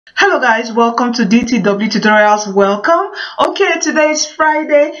Hello guys, welcome to DTW Tutorials. Welcome. Okay, today is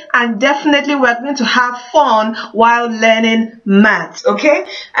Friday and definitely we're going to have fun while learning maths. Okay,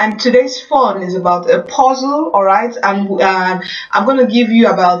 and today's fun is about a puzzle. All right, I'm going to give you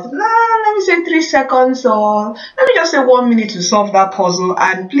about let me say 3 seconds, or let me just say 1 minute to solve that puzzle,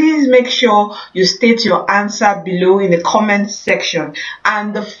 and please make sure you state your answer below in the comment section,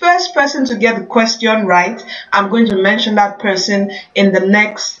 and the first person to get the question right, I'm going to mention that person in the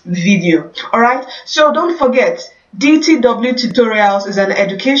next video. All right, so don't forget, DTW Tutorials is an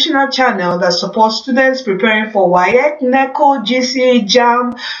educational channel that supports students preparing for WAEC, NECO, GCE,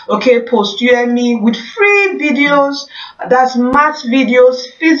 JAM, okay, post-UME, with free videos. That's math videos,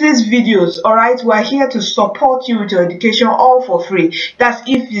 physics videos. All right, we're here to support you with your education, all for free. That's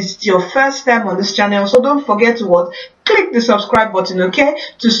if it's your first time on this channel. So don't forget to click the subscribe button, okay,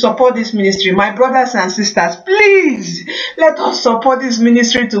 to support this ministry. My brothers and sisters, please let us support this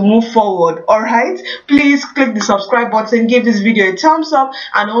ministry to move forward. All right, please click the subscribe button, give this video a thumbs up,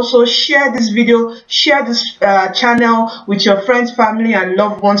 and also share this video, share this channel with your friends, family, and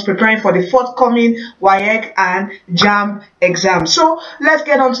loved ones preparing for the forthcoming WAEC and JAM exam. So let's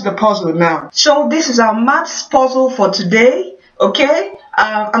get on to the puzzle now. So this is our maths puzzle for today. Okay,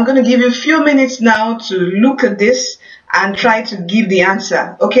 I'm going to give you a few minutes now to look at this and try to give the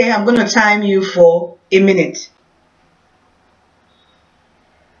answer. Okay, I'm going to time you for a minute.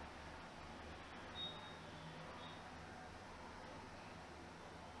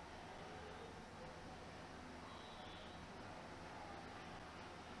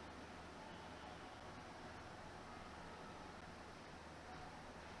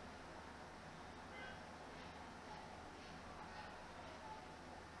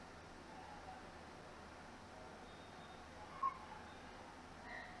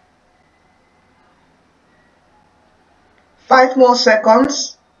 Five more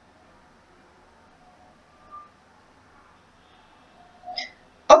seconds.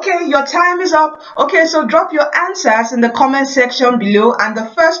 Okay, your time is up. Okay, so drop your answers in the comment section below, and the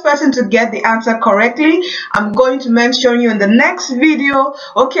first person to get the answer correctly, I'm going to mention you in the next video.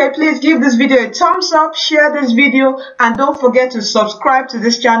 Okay, please give this video a thumbs up, share this video, and don't forget to subscribe to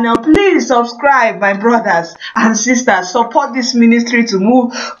this channel. Please subscribe, my brothers and sisters. Support this ministry to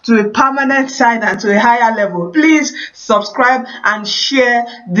move to a permanent side and to a higher level. Please subscribe and share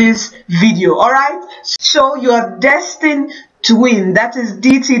this video. All right, so you are destined to win. That is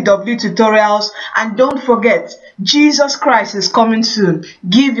DTW Tutorials. And don't forget, Jesus Christ is coming soon.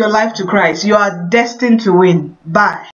 Give your life to Christ. You are destined to win. Bye.